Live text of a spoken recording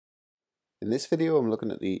In this video I'm looking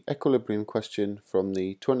at the equilibrium question from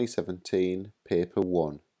the 2017 paper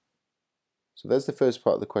 1. So there's the first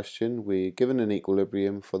part of the question. We're given an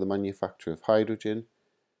equilibrium for the manufacture of hydrogen,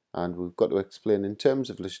 and we've got to explain in terms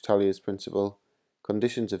of Le Chatelier's principle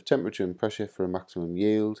conditions of temperature and pressure for a maximum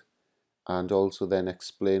yield, and also then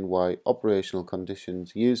explain why operational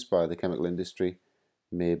conditions used by the chemical industry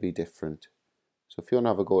may be different. So if you want to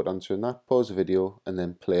have a go at answering that, pause the video and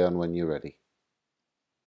then play on when you're ready.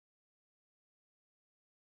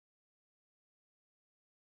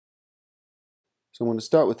 So I'm going to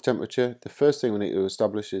start with temperature. The first thing we need to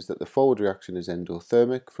establish is that the forward reaction is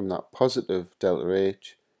endothermic from that positive delta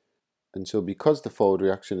H. And so because the forward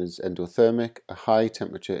reaction is endothermic, a high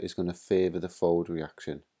temperature is going to favour the forward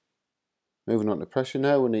reaction. Moving on to pressure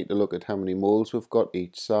now, we need to look at how many moles we've got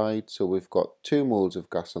each side. So we've got 2 moles of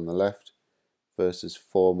gas on the left versus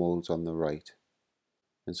 4 moles on the right.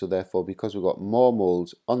 And so therefore, because we've got more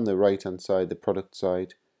moles on the right hand side, the product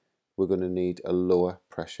side, we're going to need a lower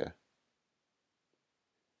pressure.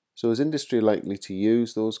 So is industry likely to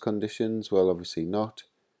use those conditions? Well, obviously not.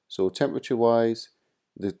 So temperature wise,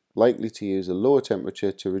 they're likely to use a lower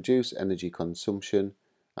temperature to reduce energy consumption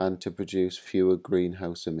and to produce fewer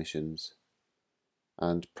greenhouse emissions.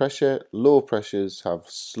 And pressure, low pressures have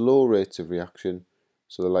slow rates of reaction,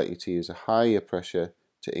 so they're likely to use a higher pressure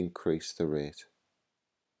to increase the rate.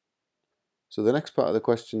 So the next part of the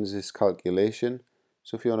question is this calculation.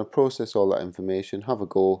 So if you want to process all that information, have a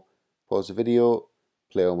go, pause the video,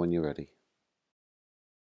 play on when you're ready.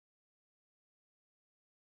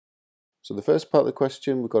 So the first part of the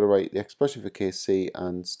question, we've got to write the expression for Kc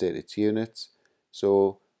and state its units.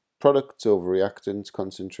 So products over reactants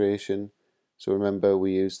concentration. So remember,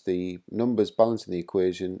 we use the numbers balancing the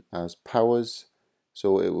equation as powers.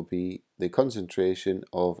 So it will be the concentration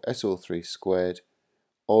of SO3 squared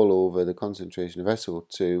all over the concentration of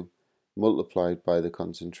SO2 multiplied by the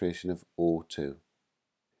concentration of O2.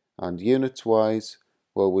 And units wise,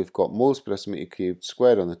 well, we've got moles per decimeter cubed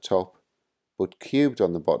squared on the top, but cubed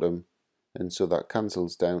on the bottom. And so that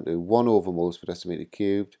cancels down to 1 over moles per decimeter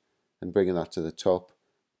cubed, and bringing that to the top,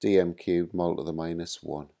 dm cubed mol to the minus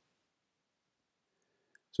 1.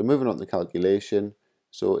 So moving on to the calculation,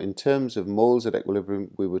 so in terms of moles at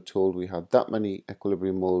equilibrium, we were told we had that many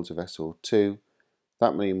equilibrium moles of SO2,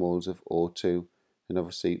 that many moles of O2, and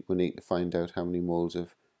obviously we need to find out how many moles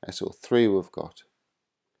of SO3 we've got.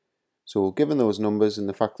 So given those numbers and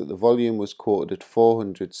the fact that the volume was quoted at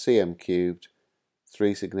 400 cm cubed,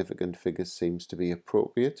 3 significant figures seems to be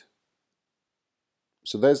appropriate.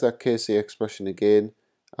 So there's that Kc expression again,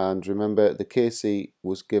 and remember the Kc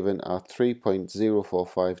was given at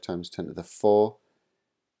 3.045 times 10 to the 4.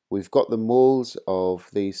 We've got the moles of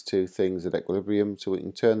these two things at equilibrium, so we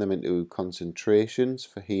can turn them into concentrations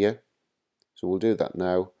for here. So we'll do that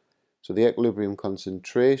now. So the equilibrium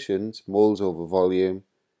concentrations, moles over volume,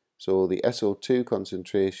 so the SO2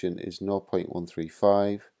 concentration is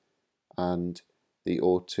 0.135 and the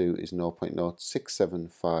O2 is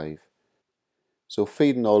 0.0675. So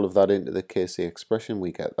feeding all of that into the Kc expression,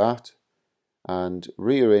 we get that, and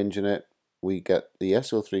rearranging it, we get the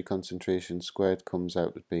SO3 concentration squared comes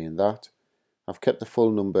out as being that. I've kept the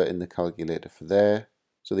full number in the calculator for there.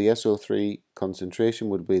 So the SO3 concentration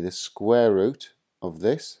would be the square root of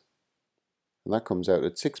this, and that comes out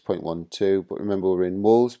at 6.12, but remember we're in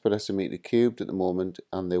moles per decimeter cubed at the moment,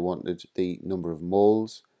 and they wanted the number of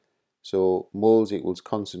moles. So moles equals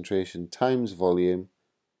concentration times volume,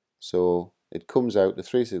 so it comes out, the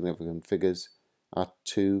 3 significant figures, at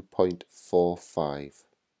 2.45.